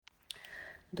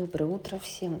Доброе утро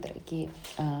всем, дорогие.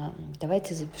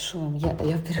 Давайте запишу вам. Я,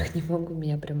 во-первых, не могу,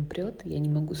 меня прям прет, я не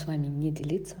могу с вами не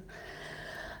делиться.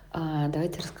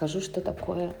 Давайте расскажу, что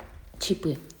такое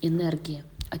чипы, энергии,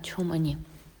 о чем они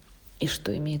и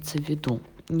что имеется в виду.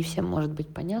 Не всем может быть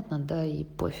понятно, да и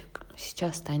пофиг.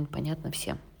 Сейчас станет понятно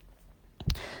всем.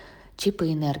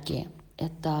 Чипы энергии –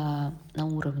 это на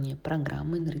уровне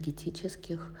программ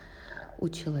энергетических. У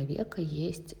человека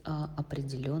есть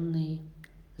определенный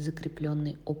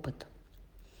закрепленный опыт.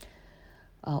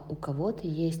 У кого-то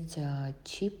есть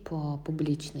чип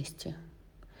публичности.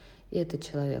 И этот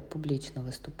человек публично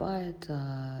выступает,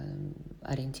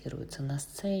 ориентируется на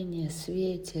сцене,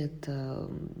 светит,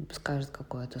 скажет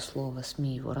какое-то слово,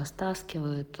 СМИ его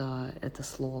растаскивают, это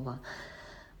слово.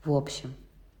 В общем,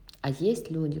 а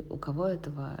есть люди, у кого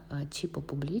этого чипа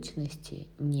публичности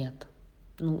нет.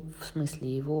 Ну, в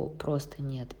смысле, его просто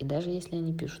нет. И даже если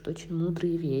они пишут очень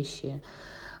мудрые вещи,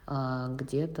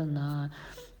 где-то на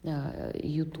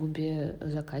Ютубе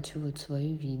закачивают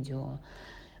свое видео,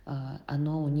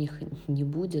 оно у них не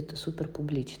будет супер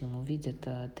публичным, увидят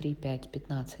 3, 5,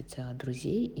 15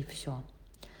 друзей и все.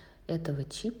 Этого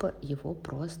чипа его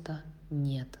просто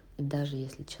нет. И даже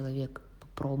если человек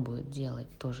попробует делать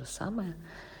то же самое,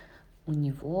 у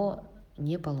него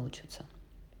не получится.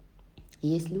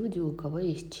 Есть люди, у кого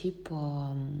есть чип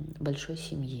большой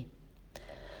семьи.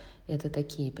 Это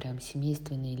такие прям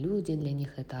семейственные люди, для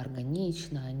них это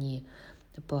органично, они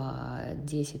по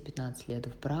 10-15 лет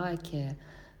в браке,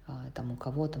 там у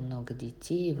кого-то много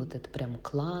детей, вот это прям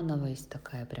клановость,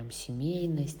 такая прям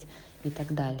семейность и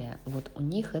так далее. Вот у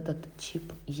них этот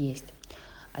чип есть.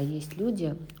 А есть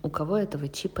люди, у кого этого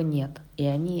чипа нет, и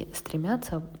они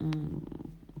стремятся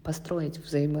построить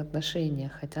взаимоотношения,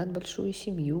 хотят большую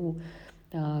семью,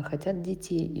 хотят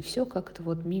детей, и все как-то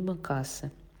вот мимо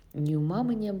кассы. Ни у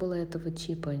мамы не было этого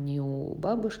чипа, ни у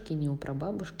бабушки, ни у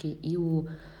прабабушки, и у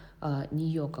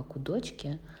нее, как у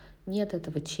дочки, нет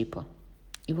этого чипа.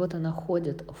 И вот она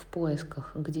ходит в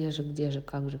поисках, где же,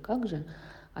 как же,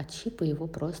 а чипа его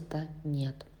просто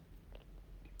нет.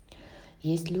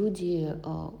 Есть люди,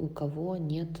 у кого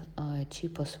нет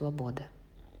чипа свободы.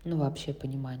 Ну, вообще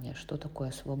понимание, что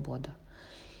такое свобода.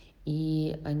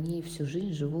 И они всю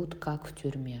жизнь живут как в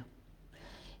тюрьме.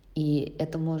 И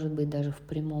это может быть даже в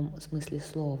прямом смысле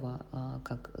слова,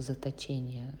 как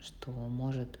заточение, что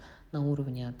может на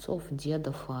уровне отцов,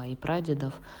 дедов и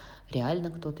прадедов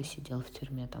реально кто-то сидел в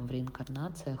тюрьме, там в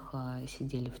реинкарнациях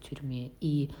сидели в тюрьме.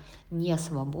 И не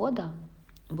свобода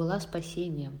была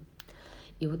спасением.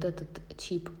 И вот этот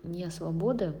чип не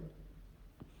свободы,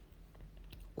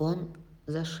 он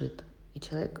зашит. И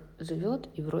человек живет,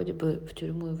 и вроде бы в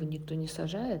тюрьму его никто не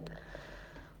сажает,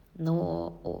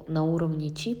 но на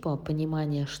уровне чипа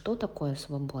понимания, что такое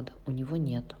свобода, у него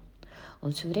нет.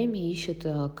 Он все время ищет,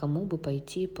 кому бы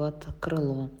пойти под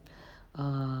крыло,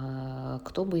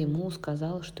 кто бы ему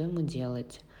сказал, что ему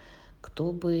делать,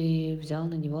 кто бы взял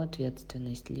на него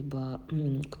ответственность, либо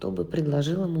кто бы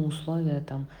предложил ему условия,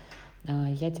 там,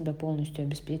 я тебя полностью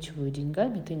обеспечиваю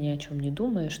деньгами, ты ни о чем не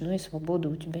думаешь, но и свободы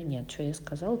у тебя нет. Что я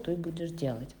сказал, то и будешь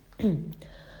делать.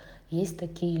 Есть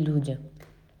такие люди.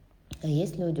 А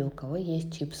есть люди, у кого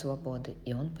есть чип свободы,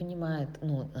 и он понимает,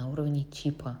 ну, на уровне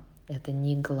чипа, это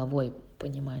не головой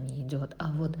понимание идет,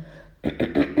 а вот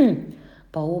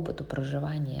по опыту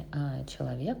проживания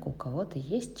человека у кого-то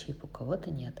есть чип, у кого-то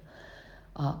нет.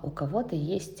 А у кого-то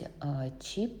есть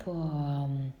чип,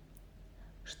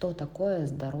 что такое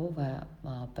здоровое,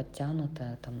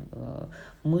 подтянутое, там,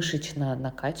 мышечно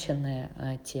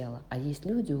накачанное тело. А есть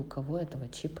люди, у кого этого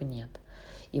чипа нет.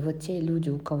 И вот те люди,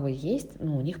 у кого есть,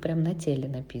 ну, у них прям на теле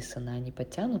написано, они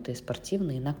подтянутые,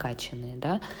 спортивные, накачанные,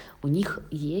 да, у них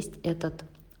есть этот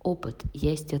опыт,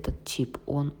 есть этот чип,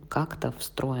 он как-то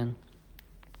встроен.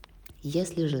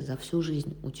 Если же за всю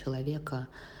жизнь у человека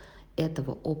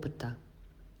этого опыта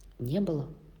не было,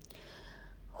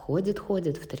 ходит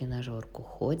в тренажерку,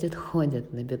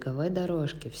 ходит на беговой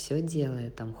дорожке, все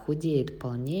делает, там худеет,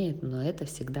 полнеет, но это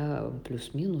всегда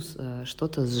плюс-минус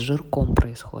что-то с жирком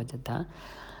происходит, да.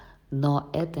 Но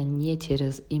это не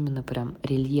через именно прям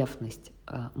рельефность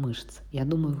мышц. Я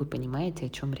думаю, вы понимаете, о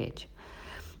чем речь.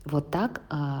 Вот так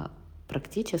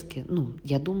практически, ну,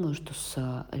 я думаю, что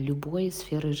с любой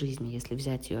сферой жизни, если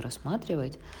взять ее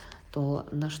рассматривать, то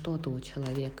на что-то у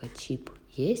человека чип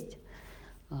есть,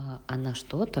 а на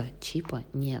что-то чипа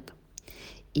нет.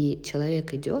 И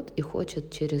человек идет и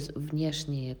хочет через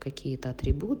внешние какие-то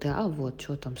атрибуты, а вот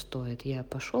что там стоит, я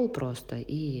пошел просто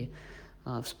и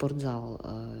в спортзал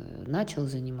начал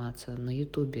заниматься, на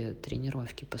ютубе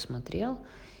тренировки посмотрел,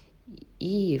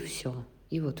 и все.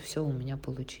 И вот все у меня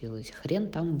получилось.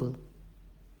 Хрен там был.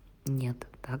 Нет,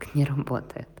 так не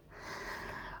работает.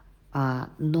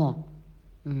 Но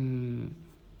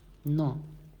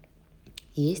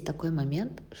есть такой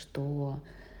момент, что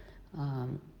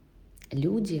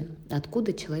люди,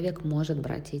 откуда человек может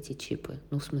брать эти чипы?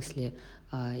 Ну, в смысле,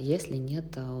 если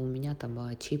нет у меня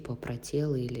там чипа про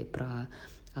тело или про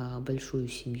большую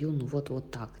семью, ну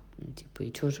вот так, типа,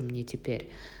 и что же мне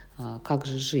теперь? Как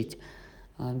же жить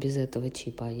без этого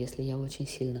чипа, если я очень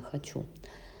сильно хочу?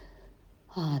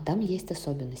 Там есть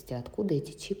особенности, откуда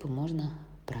эти чипы можно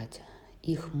брать.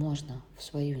 Их можно в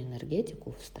свою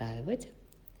энергетику встраивать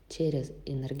через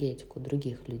энергетику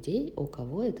других людей, у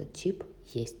кого этот чип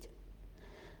есть.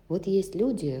 Вот есть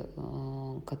люди,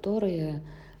 которые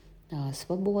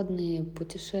свободные,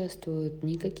 путешествуют,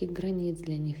 никаких границ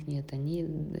для них нет, они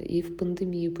и в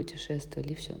пандемию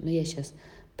путешествовали, и все. Но я сейчас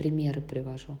примеры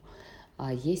привожу.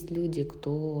 А есть люди,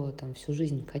 кто там всю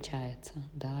жизнь качается,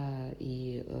 да,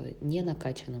 и не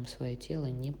накачанным свое тело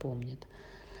не помнит.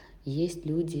 Есть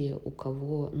люди, у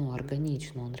кого,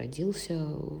 органично он родился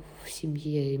в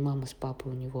семье, и мама с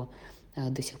папой у него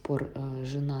до сих пор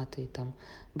женаты, там,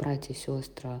 братья,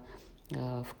 сестры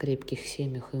в крепких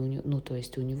семьях, и то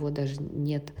есть у него даже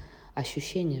нет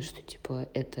ощущения, что, типа,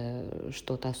 это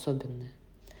что-то особенное.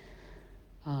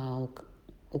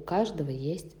 У каждого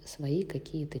есть свои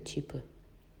какие-то чипы.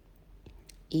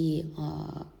 И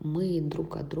мы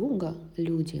друг от друга,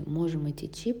 люди, можем эти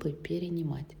чипы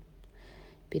перенимать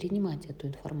эту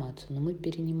информацию, но мы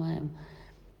перенимаем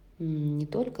не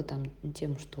только там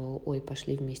тем, что ой,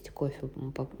 пошли вместе кофе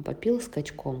попил с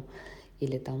качком,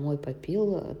 или там ой,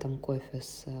 попил там кофе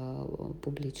с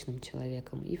публичным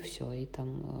человеком, и все, и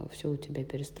там все у тебя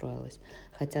перестроилось.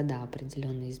 Хотя да,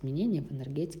 определенные изменения в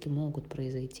энергетике могут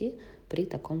произойти при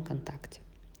таком контакте.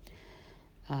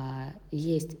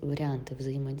 Есть варианты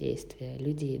взаимодействия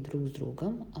людей друг с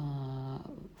другом,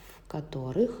 в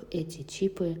которых эти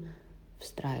чипы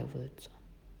встраиваются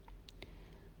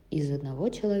из одного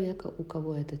человека, у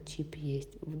кого этот чип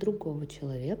есть, в другого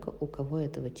человека, у кого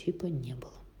этого чипа не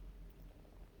было.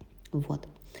 Вот.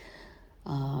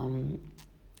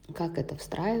 Как это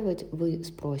встраивать, вы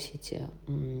спросите.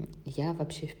 Я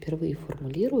вообще впервые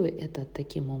формулирую это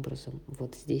таким образом,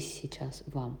 вот здесь сейчас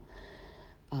вам.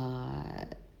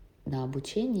 На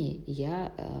обучении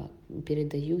я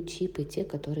передаю чипы те,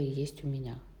 которые есть у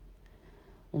меня.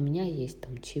 У меня есть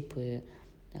там чипы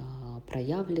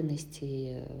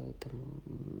проявленности, там,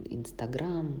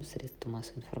 Инстаграм, средства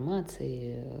массовой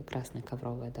информации, красная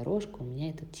ковровая дорожка, у меня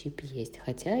этот чип есть,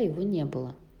 хотя его не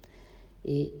было.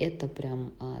 И это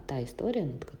прям та история,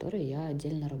 над которой я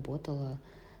отдельно работала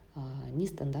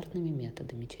нестандартными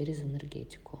методами, через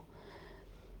энергетику.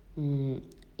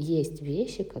 Есть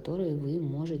вещи, которые вы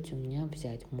можете у меня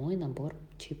взять, мой набор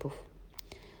чипов.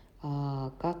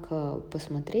 Как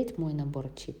посмотреть мой набор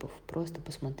чипов? Просто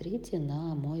посмотрите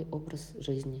на мой образ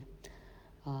жизни,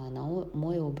 на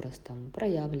мой образ там,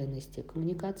 проявленности,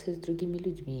 коммуникации с другими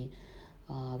людьми,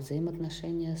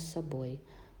 взаимоотношения с собой,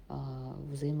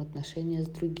 взаимоотношения с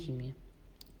другими,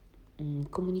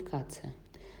 коммуникация,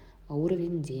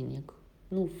 уровень денег.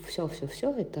 Все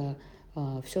это,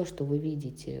 все, что вы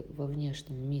видите во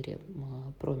внешнем мире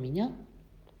про меня,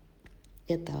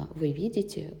 это вы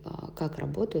видите, как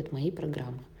работают мои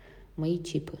программы, мои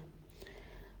чипы,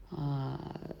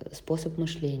 способ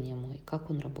мышления мой, как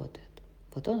он работает.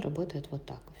 Вот он работает вот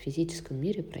так, в физическом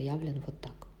мире проявлен вот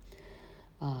так.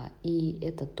 И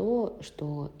это то,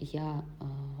 что я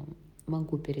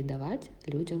могу передавать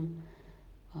людям,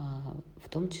 в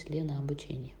том числе на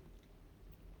обучении.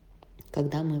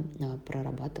 Когда мы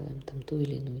прорабатываем там ту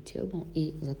или иную тему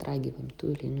и затрагиваем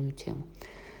ту или иную тему.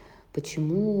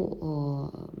 Почему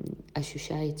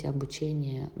ощущаете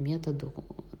обучение методу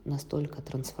настолько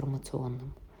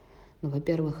трансформационным?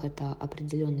 Во-первых, это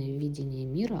определенное видение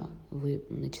мира. Вы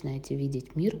начинаете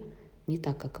видеть мир не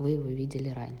так, как вы его видели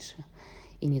раньше,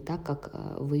 и не так, как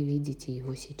вы видите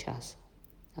его сейчас.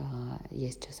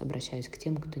 Я сейчас обращаюсь к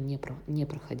тем, кто не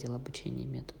проходил обучение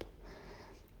методу.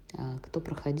 Кто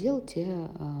проходил, те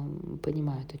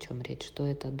понимают, о чем речь, что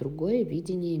это другое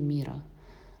видение мира,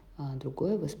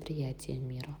 другое восприятие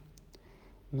мира,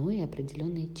 и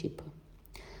определенные чипы.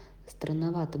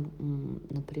 Странновато,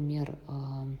 например,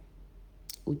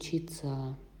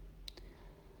 учиться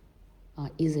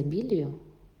изобилию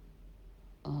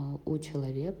у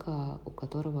человека, у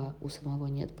которого у самого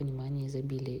нет понимания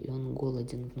изобилия, и он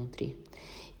голоден внутри.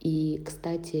 И,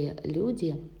 кстати,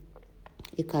 люди,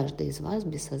 и каждый из вас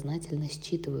бессознательно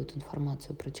считывают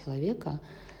информацию про человека,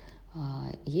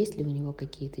 есть ли у него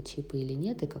какие-то чипы или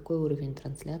нет, и какой уровень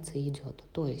трансляции идет.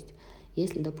 То есть,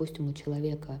 если, допустим, у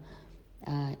человека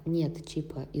нет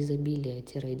чипа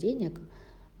изобилия-денег,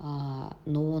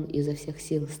 но он изо всех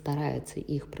сил старается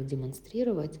их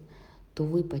продемонстрировать, то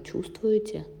вы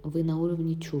почувствуете, вы на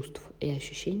уровне чувств и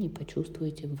ощущений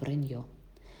почувствуете вранье.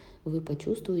 Вы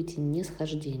почувствуете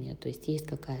несхождение, то есть есть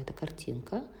какая-то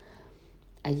картинка,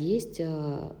 а есть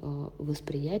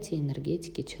восприятие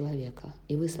энергетики человека.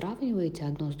 И вы сравниваете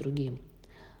одно с другим,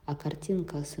 а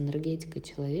картинка с энергетикой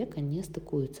человека не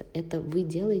стыкуется. Это вы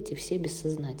делаете все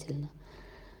бессознательно.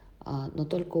 Но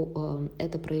только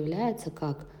это проявляется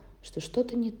как, что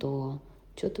что-то не то,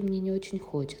 что-то мне не очень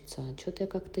хочется, что-то я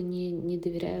как-то не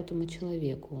доверяю этому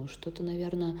человеку, что-то,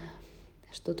 наверное,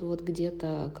 что-то вот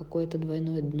где-то какое-то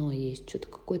двойное дно есть, что-то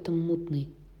какой-то мутный,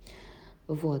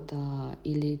 вот,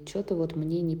 или что-то вот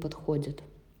мне не подходит.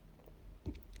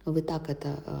 Вы так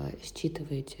это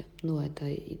считываете, это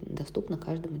доступно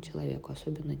каждому человеку,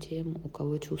 особенно тем, у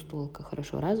кого чувствовалка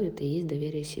хорошо развита и есть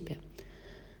доверие себе.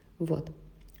 Вот.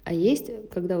 А есть,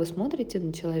 когда вы смотрите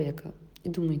на человека и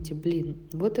думаете,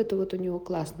 вот это вот у него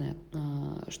классная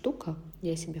штука,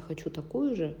 я себе хочу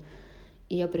такую же,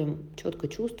 и я прям четко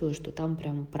чувствую, что там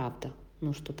прям правда,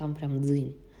 что там прям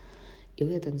дзынь. И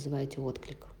вы это называете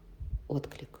отклик.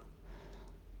 Отклик.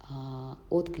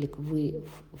 Отклик вы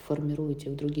формируете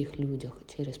в других людях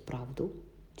через правду,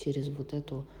 через вот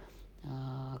эту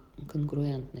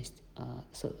конгруентность,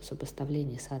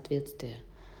 сопоставление, соответствие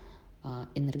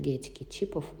энергетики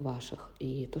чипов ваших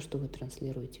и то, что вы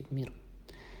транслируете в мир.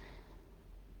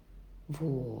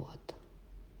 Вот.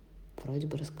 Вроде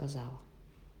бы рассказала.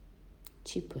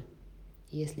 Чипы.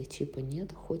 Если чипа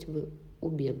нет, хоть вы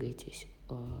убегаетесь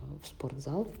в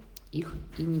спортзал, их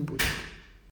и не будет.